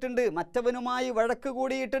ചീന്തിയിട്ടുണ്ട്, മറ്റവനുമായി വഴക്ക്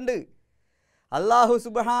കൂടിയിട്ടുണ്ട്. അല്ലാഹു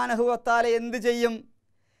സുബ്ഹാനഹു വ തആല എന്ത് ചെയ്യും?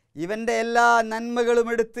 ഇവൻ്റെ എല്ലാ നന്മകളും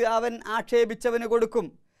എടുത്ത് അവൻ ആക്ഷേപിച്ചവന് കൊടുക്കും,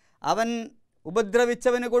 അവൻ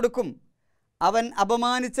ഉപദ്രവിച്ചവന് കൊടുക്കും, അവൻ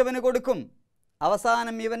അപമാനിച്ചവന് കൊടുക്കും.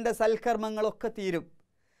 അവസാനം ഇവൻ്റെ സൽക്കർമ്മങ്ങളൊക്കെ തീരും.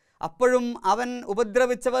 അപ്പോഴും അവൻ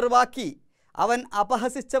ഉപദ്രവിച്ചവർ ബാക്കി, അവൻ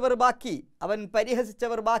അപഹസിച്ചവർ ബാക്കി, അവൻ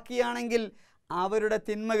പരിഹസിച്ചവർ ബാക്കിയാണെങ്കിൽ അവരുടെ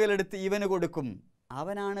തിന്മകളെടുത്ത് ഇവന് കൊടുക്കും.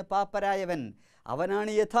 അവനാണ് പാപ്പരായവൻ,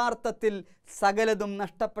 അവനാണ് യഥാർത്ഥത്തിൽ സകലതും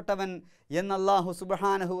നഷ്ടപ്പെട്ടവൻ എന്ന് അല്ലാഹു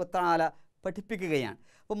സുബ്ഹാനഹു വ തആല പഠിപ്പിക്കുകയാണ്.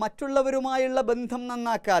 അപ്പോൾ മറ്റുള്ളവരുമായുള്ള ബന്ധം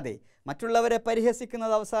നന്നാക്കാതെ, മറ്റുള്ളവരെ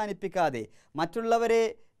പരിഹസിക്കുന്നത് അവസാനിപ്പിക്കാതെ, മറ്റുള്ളവരെ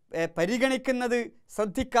പരിഗണിക്കുന്നത്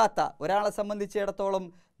ശ്രദ്ധിക്കാത്ത ഒരാളെ സംബന്ധിച്ചിടത്തോളം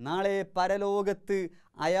നാളെ പരലോകത്ത്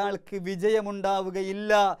അയാൾക്ക്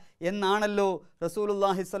വിജയമുണ്ടാവുകയില്ല എന്നാണല്ലോ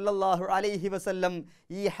റസൂലുള്ളാഹി സ്വല്ലല്ലാഹു അലൈഹി വസല്ലം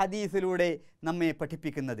ഈ ഹദീസിലൂടെ നമ്മെ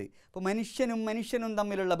പഠിപ്പിക്കുന്നത്. അപ്പോൾ മനുഷ്യനും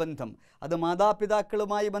തമ്മിലുള്ള ബന്ധം, അത്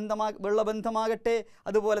മാതാപിതാക്കളുമായി ഉള്ള ബന്ധമാകട്ടെ,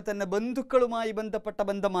 അതുപോലെ തന്നെ ബന്ധുക്കളുമായി ബന്ധപ്പെട്ട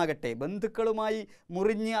ബന്ധമാകട്ടെ, ബന്ധുക്കളുമായി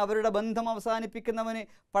മുറിഞ്ഞ് അവരുടെ ബന്ധം അവസാനിപ്പിക്കുന്നവന്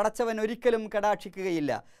പടച്ചവൻ ഒരിക്കലും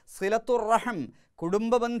കടാക്ഷിക്കുകയില്ല. സിലത്തുർ റഹം,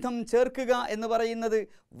 കുടുംബബന്ധം ചേർക്കുക എന്ന് പറയുന്നത്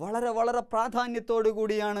വളരെ വളരെ പ്രാധാന്യത്തോടു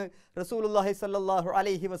കൂടിയാണ് റസൂലുള്ളാഹി സ്വല്ലല്ലാഹു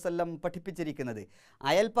അലൈഹി വസല്ലം പഠിപ്പിച്ചിരിക്കുന്നത്.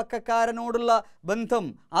 അയൽപ്പക്കക്കാരനോടുള്ള ബന്ധം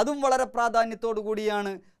അതും വളരെ പ്രാധാന്യത്തോടു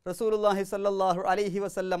കൂടിയാണ് റസൂലുള്ളാഹി സ്വല്ലല്ലാഹു അലൈഹി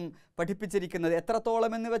വസല്ലം പഠിപ്പിച്ചിരിക്കുന്നത്.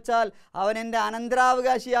 എത്രത്തോളം എന്ന് വെച്ചാൽ അവൻ എൻ്റെ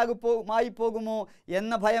അനന്തരാവകാശിയായി പോകുമോ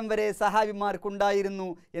എന്ന ഭയം വരെ സഹാബിമാർക്കുണ്ടായിരുന്നു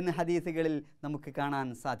എന്ന് ഹദീസുകളിൽ നമുക്ക് കാണാൻ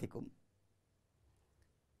സാധിക്കും.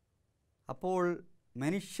 അപ്പോൾ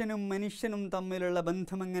മനുഷ്യനും തമ്മിലുള്ള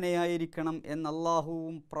ബന്ധം എങ്ങനെയായിരിക്കണം എന്ന്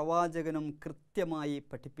അല്ലാഹുവും പ്രവാചകനും കൃത്യമായി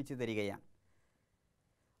പഠിപ്പിച്ചു തരികയാണ്.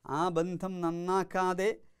 ആ ബന്ധം നന്നാക്കാതെ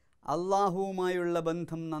അല്ലാഹുവുമായുള്ള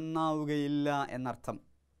ബന്ധം നന്നാവുകയില്ല എന്നർത്ഥം.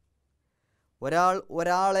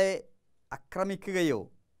 ഒരാളെ ആക്രമിക്കുകയോ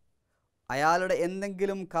അയാളുടെ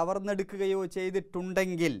എന്തെങ്കിലും കവർന്നെടുക്കുകയോ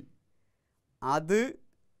ചെയ്തിട്ടുണ്ടെങ്കിൽ അത്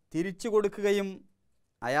തിരിച്ചു കൊടുക്കുകയും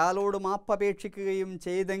അയാളോട് മാപ്പപേക്ഷിക്കുകയും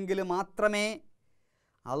ചെയ്തെങ്കിൽ മാത്രമേ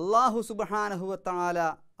അല്ലാഹു സുബ്ഹാനഹു വ തആല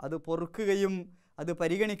അത് പൊറുക്കുകയും അത്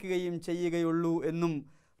പരിഗണിക്കുകയും ചെയ്യുകയുള്ളൂ എന്നും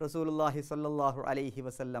റസൂലുള്ളാഹി സ്വല്ലല്ലാഹു അലൈഹി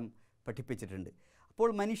വസല്ലം പഠിപ്പിച്ചിട്ടുണ്ട്. അപ്പോൾ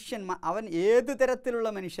മനുഷ്യൻ, അവൻ ഏത് തരത്തിലുള്ള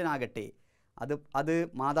മനുഷ്യനാകട്ടെ, അത്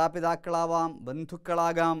മാതാപിതാക്കളാവാം,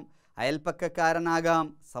 ബന്ധുക്കളാകാം, അയൽപ്പക്കക്കാരനാകാം,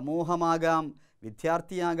 സമൂഹമാകാം,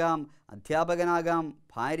 വിദ്യാർത്ഥിയാകാം, അധ്യാപകനാകാം,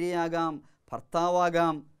 ഭാര്യയാകാം,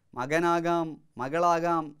 ഭർത്താവാകാം, മകനാകാം,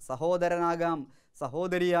 മകളാകാം, സഹോദരനാകാം,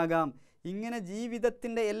 സഹോദരിയാകാം, ഇങ്ങനെ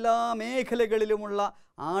ജീവിതത്തിൻ്റെ എല്ലാ മേഖലകളിലുമുള്ള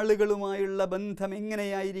ആളുകളുമായുള്ള ബന്ധം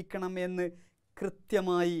എങ്ങനെയായിരിക്കണം എന്ന്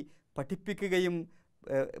കൃത്യമായി പഠിപ്പിക്കുകയും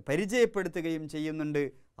പരിചയപ്പെടുത്തുകയും ചെയ്യുന്നുണ്ട്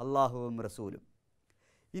അല്ലാഹുവും റസൂലും.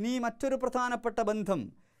 ഇനി മറ്റൊരു പ്രധാനപ്പെട്ട ബന്ധം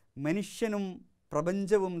മനുഷ്യനും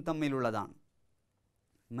പ്രപഞ്ചവും തമ്മിലുള്ളതാണ്.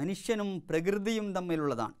 മനുഷ്യനും പ്രകൃതിയും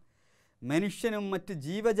തമ്മിലുള്ളതാണ്. മനുഷ്യനും മറ്റ്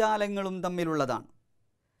ജീവജാലങ്ങളും തമ്മിലുള്ളതാണ്.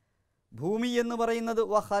 ഭൂമി എന്ന് പറയുന്നത്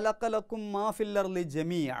വഖലഖ ലക്കും മാ ഫിൽ അർളി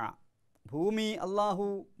ജമീഅ, ഭൂമി അല്ലാഹു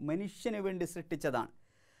മനുഷ്യന് വേണ്ടി സൃഷ്ടിച്ചതാണ്.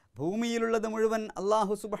 ഭൂമിയിലുള്ളത് മുഴുവൻ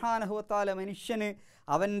അല്ലാഹു സുബ്ഹാനഹു വ തആല മനുഷ്യന്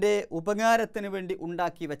അവൻ്റെ ഉപകാരത്തിന് വേണ്ടി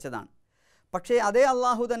ഉണ്ടാക്കി വെച്ചതാണ്. പക്ഷേ അതേ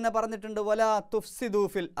അല്ലാഹു തന്നെ പറഞ്ഞിട്ടുണ്ട്, വലാ തുഫ്സിദു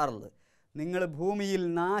ഫിൽ അർള്, നിങ്ങൾ ഭൂമിയിൽ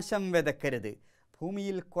നാശം വിതക്കരുത്,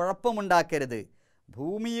 ഭൂമിയിൽ കുഴപ്പമുണ്ടാക്കരുത്.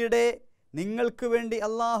 ഭൂമിയുടെ നിങ്ങൾക്ക് വേണ്ടി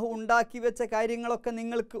അല്ലാഹു ഉണ്ടാക്കി വെച്ച കാര്യങ്ങളൊക്കെ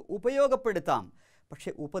നിങ്ങൾക്ക് ഉപയോഗപ്പെടുത്താം,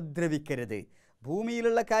 പക്ഷെ ഉപദ്രവിക്കരുത്.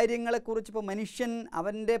 ഭൂമിയിലുള്ള കാര്യങ്ങളെക്കുറിച്ച് ഇപ്പോൾ മനുഷ്യൻ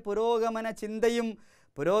അവൻ്റെ പുരോഗമന ചിന്തയും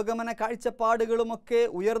പുരോഗമന കാഴ്ചപ്പാടുകളുമൊക്കെ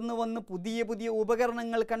ഉയർന്നു വന്ന് പുതിയ പുതിയ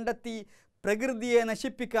ഉപകരണങ്ങൾ കണ്ടെത്തി പ്രകൃതിയെ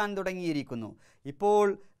നശിപ്പിക്കാൻ തുടങ്ങിയിരിക്കുന്നു. ഇപ്പോൾ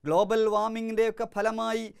ഗ്ലോബൽ വാർമിങ്ങിൻ്റെയൊക്കെ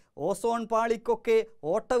ഫലമായി ഓസോൺ പാളിക്കൊക്കെ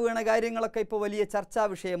ഓട്ട വീണ കാര്യങ്ങളൊക്കെ ഇപ്പോൾ വലിയ ചർച്ചാ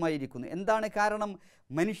വിഷയമായിരിക്കുന്നു. എന്താണ് കാരണം?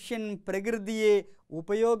 മനുഷ്യൻ പ്രകൃതിയെ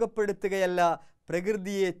ഉപയോഗപ്പെടുത്തുകയല്ല,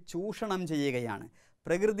 പ്രകൃതിയെ ചൂഷണം ചെയ്യുകയാണ്.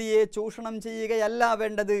 പ്രകൃതിയെ ചൂഷണം ചെയ്യുകയല്ല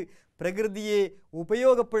വേണ്ടത്, പ്രകൃതിയെ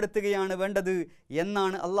ഉപയോഗപ്പെടുത്തുകയാണ് വേണ്ടത്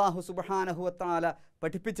എന്നാണ് അല്ലാഹു സുബ്ഹാനഹു വ തആല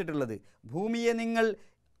പഠിപ്പിച്ചിട്ടുള്ളത്. ഭൂമിയെ നിങ്ങൾ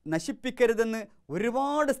നശിപ്പിക്കരുതെന്ന്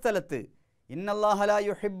ഒരുപാട് സ്ഥലത്ത് ഇന്നല്ലാഹ ലാ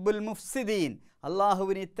യുഹിബ്ബുൽ മുഫ്സിദീൻ,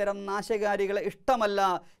 അല്ലാഹുവിന് ഇത്തരം നാശകാരികളെ ഇഷ്ടമല്ല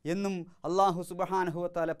എന്നും അല്ലാഹു സുബ്ഹാനഹു വ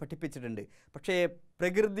തആല പഠിപ്പിച്ചിട്ടുണ്ട്. പക്ഷേ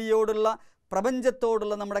പ്രകൃതിയോടുള്ള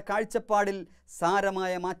പ്രപഞ്ചത്തോടുള്ള നമ്മുടെ കാഴ്ചപ്പാടിൽ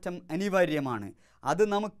സാരമായ മാറ്റം അനിവാര്യമാണ്. അത്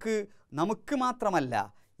നമുക്ക് മാത്രമല്ല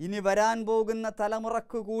ഇനി വരാൻ പോകുന്ന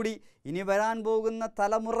തലമുറക്കുകൂടി, ഇനി വരാൻ പോകുന്ന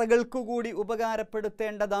തലമുറകൾക്കുകൂടി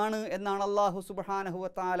ഉപകാരപ്പെടുത്തേണ്ടതാണ് എന്നാണ് അല്ലാഹു സുബ്ഹാനഹു വ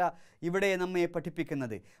തആല ഇവിടെ നമ്മെ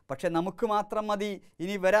പഠിപ്പിക്കുന്നത്. പക്ഷെ നമുക്ക് മാത്രം മതി,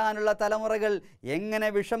 ഇനി വരാനുള്ള തലമുറകൾ എങ്ങനെ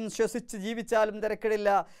വിഷം ശ്വസിച്ച് ജീവിച്ചാലും തിരക്കിടില്ല,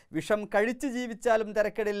 വിഷം കഴിച്ച് ജീവിച്ചാലും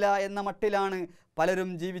തിരക്കിടില്ല എന്ന മട്ടിലാണ് പലരും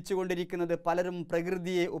ജീവിച്ചു കൊണ്ടിരിക്കുന്നത്, പലരും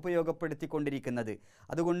പ്രകൃതിയെ ഉപയോഗപ്പെടുത്തിക്കൊണ്ടിരിക്കുന്നത്.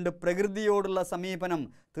 അതുകൊണ്ട് പ്രകൃതിയോടുള്ള സമീപനം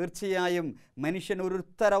തീർച്ചയായും മനുഷ്യൻ ഒരു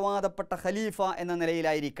ഉത്തരവാദപ്പെട്ട ഖലീഫ എന്ന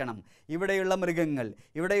നിലയിലായിരിക്കണം. ഇവിടെയുള്ള മൃഗങ്ങൾ,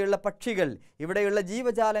 ഇവിടെയുള്ള പക്ഷികൾ, ഇവിടെയുള്ള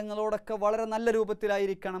ജീവജാലങ്ങളോടൊക്കെ വളരെ നല്ല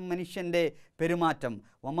രൂപത്തിലായിരിക്കണം മനുഷ്യൻ്റെ പെരുമാറ്റം.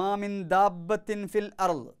 വമാമിൻ ദാബത്തിൻ ഫിൽ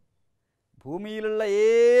അർള്, ഭൂമിയിലുള്ള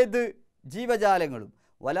ഏത് ജീവജാലങ്ങളും,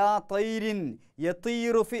 വലാ തൈരിൻ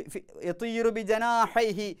യതീറു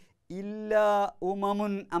ബിജനാഹൈഹി ഇല്ലാ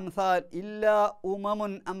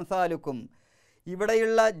ഉമമുൻ അംസാലുക്കും,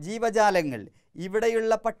 ഇവിടെയുള്ള ജീവജാലങ്ങൾ,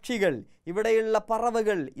 ഇവിടെയുള്ള പക്ഷികൾ, ഇവിടെയുള്ള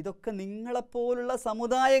പറവകൾ, ഇതൊക്കെ നിങ്ങളെപ്പോലുള്ള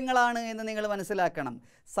സമുദായങ്ങളാണ് എന്ന് നിങ്ങൾ മനസ്സിലാക്കണം,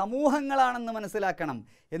 സമൂഹങ്ങളാണെന്ന് മനസ്സിലാക്കണം.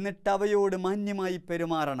 എന്നിട്ട് അവയോട് മാന്യമായി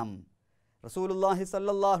പെരുമാറണം. റസൂലുള്ളാഹി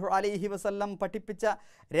സ്വല്ലല്ലാഹു അലൈഹി വസല്ലം പഠിപ്പിച്ച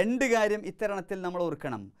 2 കാര്യം ഇത്തരണത്തിൽ നമ്മൾ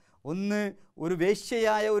ഓർക്കണം. ഒന്ന്, ഒരു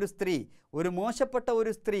വേശ്യയായ ഒരു സ്ത്രീ, ഒരു മോശപ്പെട്ട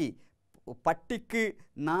ഒരു സ്ത്രീ പട്ടിക്ക്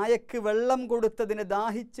നായക്ക് വെള്ളം കൊടുത്തതിന്,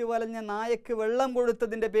 ദാഹിച്ചു വലഞ്ഞ നായക്ക് വെള്ളം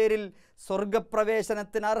കൊടുത്തതിൻ്റെ പേരിൽ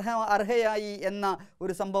സ്വർഗപ്രവേശനത്തിന് അർഹയായി എന്ന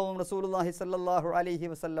ഒരു സംഭവം റസൂലുള്ളാഹി സ്വല്ലല്ലാഹു അലൈഹി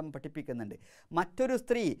വസല്ലം പഠിപ്പിക്കുന്നുണ്ട്. മറ്റൊരു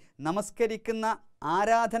സ്ത്രീ നമസ്കരിക്കുന്ന,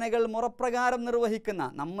 ആരാധനകൾ മുറപ്രകാരം നിർവഹിക്കുന്ന,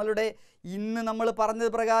 നമ്മളുടെ ഇന്ന് നമ്മൾ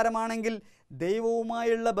പറഞ്ഞത് പ്രകാരമാണെങ്കിൽ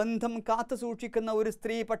ദൈവവുമായുള്ള ബന്ധം കാത്തു സൂക്ഷിക്കുന്ന ഒരു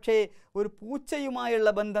സ്ത്രീ പക്ഷേ ഒരു പൂച്ചയുമായുള്ള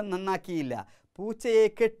ബന്ധം നന്നാക്കിയില്ല, പൂച്ചയെ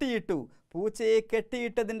കെട്ടിയിട്ടു. പൂച്ചയെ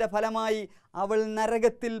കെട്ടിയിട്ടതിൻ്റെ ഫലമായി അവൾ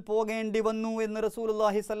നരകത്തിൽ പോകേണ്ടി വന്നു എന്ന്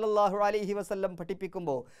റസൂലുള്ളാഹി സ്വല്ലല്ലാഹു അലൈഹി വസല്ലം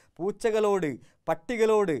പഠിപ്പിക്കുമ്പോൾ, പൂച്ചകളോട്,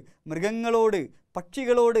 പട്ടികളോട്, മൃഗങ്ങളോട്,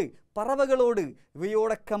 പക്ഷികളോട്, പറവകളോട്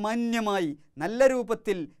ഇവയോടൊക്കെ മാന്യമായി നല്ല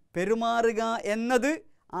രൂപത്തിൽ പെരുമാറുക എന്നത്,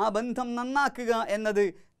 ആ ബന്ധം നന്നാക്കുക എന്നത്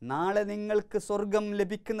നാളെ നിങ്ങൾക്ക് സ്വർഗം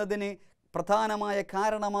ലഭിക്കുന്നതിന് പ്രധാനമായ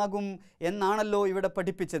കാരണമാകും എന്നാണല്ലോ ഇവിടെ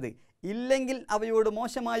പഠിപ്പിച്ചത്. ഇല്ലെങ്കിൽ അവയോട്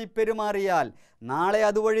മോശമായി പെരുമാറിയാൽ നാളെ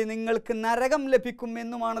അതുവഴി നിങ്ങൾക്ക് നരകം ലഭിക്കും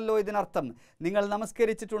എന്നുമാണല്ലോ ഇതിനർത്ഥം. നിങ്ങൾ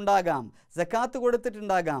നമസ്കരിച്ചിട്ടുണ്ടാകാം, സക്കാത്ത്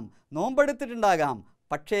കൊടുത്തിട്ടുണ്ടാകാം, നോമ്പെടുത്തിട്ടുണ്ടാകാം,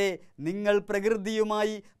 പക്ഷേ നിങ്ങൾ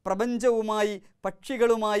പ്രകൃതിയുമായി, പ്രപഞ്ചവുമായി,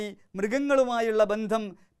 പക്ഷികളുമായി, മൃഗങ്ങളുമായുള്ള ബന്ധം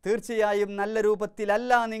തീർച്ചയായും നല്ല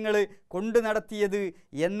രൂപത്തിലല്ല നിങ്ങൾ കൊണ്ടു നടത്തിയത്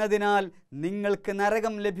എന്നതിനാൽ നിങ്ങൾക്ക്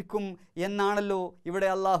നരകം ലഭിക്കും എന്നാണല്ലോ ഇവിടെ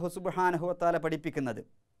അല്ലാഹു സുബ്ഹാനഹു വ തആല പഠിപ്പിക്കുന്നത്.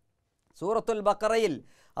 സൂറത്തുൽ ബഖറയിൽ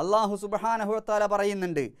അല്ലാഹു സുബ്ഹാനഹു വ തആല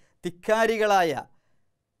പറയുന്നുണ്ട്, ധിക്കാരികളായ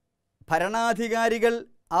ഭരണാധികാരികൾ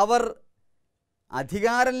അവർ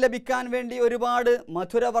അധികാരം ലഭിക്കാൻ വേണ്ടി ഒരുപാട്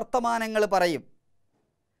മധുര വർത്തമാനങ്ങൾ പറയും.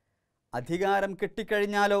 അധികാരം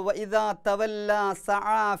കിട്ടിക്കഴിഞ്ഞാലോ വഇദാ തവല്ല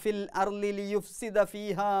സആ ഫിൽ അർളി ലിയുഫ്സിദ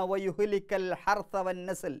ഫീഹാ വയുഹ്ലികൽ ഹർസ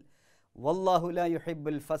വന്നസ്ൽ വല്ലാഹു ലാ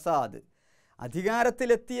യുഹിബ്ബുൽ ഫസാദ്.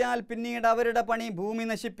 അധികാരത്തിലെത്തിയാൽ പിന്നീട് അവരുടെ പണി ഭൂമി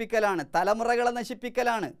നശിപ്പിക്കലാണ്, തലമുറകളെ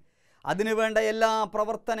നശിപ്പിക്കലാണ്. അതിനുവേണ്ട എല്ലാ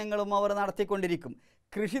പ്രവർത്തനങ്ങളും അവർ നടത്തിക്കൊണ്ടിരിക്കും.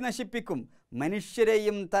 കൃഷി നശിപ്പിക്കും,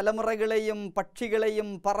 മനുഷ്യരെയും തലമുറകളെയും പക്ഷികളെയും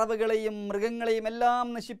പറവകളെയും മൃഗങ്ങളെയും എല്ലാം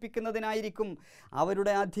നശിപ്പിക്കുന്നതിനായിരിക്കും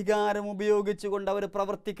അവരുടെ അധികാരം ഉപയോഗിച്ചുകൊണ്ട് അവർ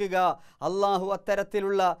പ്രവർത്തിക്കുക. അള്ളാഹു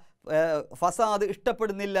അത്തരത്തിലുള്ള ഫസാദ്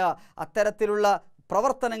ഇഷ്ടപ്പെടുന്നില്ല, അത്തരത്തിലുള്ള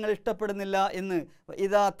പ്രവർത്തനങ്ങൾ ഇഷ്ടപ്പെടുന്നില്ല എന്ന്.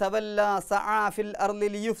 ഇദാ തവല്ല സആ ഫിൽ അർളി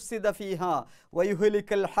ലിയുഫ്സിദ ഫീഹാ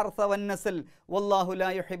വയുഹ്ലികൽ ഹർസ വന്നസ്ൽ വല്ലാഹു ലാ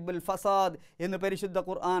യുഹിബ്ബുൽ ഫസാദ് എന്ന് പരിശുദ്ധ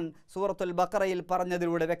ഖുർആൻ സൂറത്തുൽ ബഖറയിൽ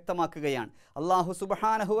പറഞ്ഞതിലൂടെ വ്യക്തമാക്കുകയാണ്. അല്ലാഹു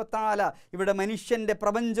സുബ്ഹാനഹു വ തആല ഇവിടെ മനുഷ്യൻ്റെ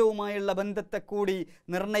പ്രപഞ്ചവുമായുള്ള ബന്ധത്തെ കൂടി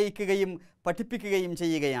നിർണയിക്കുകയും പഠിപ്പിക്കുകയും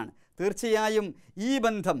ചെയ്യുകയാണ്. തീർച്ചയായും ഈ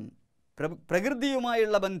ബന്ധം,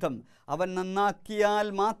 പ്രകൃതിയുമായുള്ള ബന്ധം അവൻ നന്നാക്കിയാൽ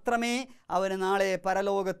മാത്രമേ അവന് നാളെ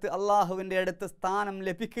പരലോകത്ത് അള്ളാഹുവിൻ്റെ അടുത്ത് സ്ഥാനം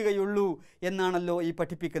ലഭിക്കുകയുള്ളൂ എന്നാണല്ലോ ഈ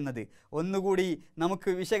പഠിപ്പിക്കുന്നത്. ഒന്നുകൂടി നമുക്ക്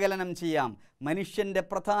വിശകലനം ചെയ്യാം. മനുഷ്യൻ്റെ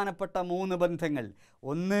പ്രധാനപ്പെട്ട 3 ബന്ധങ്ങൾ.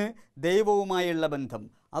 ഒന്ന്, ദൈവവുമായുള്ള ബന്ധം,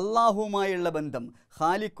 അള്ളാഹുവുമായുള്ള ബന്ധം,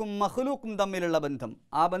 ഖാലിക്കും മഖ്ലൂക്കും തമ്മിലുള്ള ബന്ധം.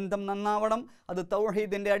 ആ ബന്ധം നന്നാവണം. അത്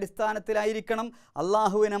തൗഹീദിൻ്റെ അടിസ്ഥാനത്തിലായിരിക്കണം.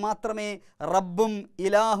 അള്ളാഹുവിനെ മാത്രമേ റബ്ബും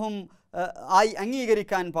ഇലാഹും ആയി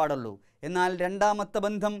അംഗീകരിക്കാൻ പാടുള്ളൂ. എന്നാൽ രണ്ടാമത്തെ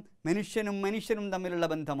ബന്ധം മനുഷ്യനും മനുഷ്യനും തമ്മിലുള്ള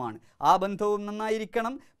ബന്ധമാണ്. ആ ബന്ധവും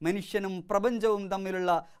നന്നായിരിക്കണം. മനുഷ്യനും പ്രപഞ്ചവും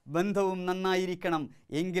തമ്മിലുള്ള ബന്ധവും നന്നായിരിക്കണം.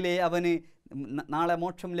 എങ്കിലേ അവന് നാളെ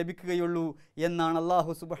മോക്ഷം ലഭിക്കുകയുള്ളൂ എന്നാണ്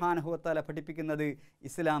അല്ലാഹു സുബ്ഹാനഹു വ തആല പഠിപ്പിക്കുന്നത്,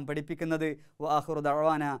 ഇസ്ലാം പഠിപ്പിക്കുന്നത്. വആഖിറു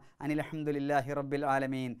ദഅവാന അനിൽ ഹംദുലില്ലാഹി റബ്ബിൽ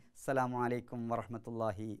ആലമീൻ. അസ്സലാമു അലൈക്കും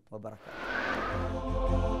വറഹ്മത്തുള്ളാഹി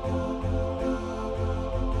വബറകാതുഹു.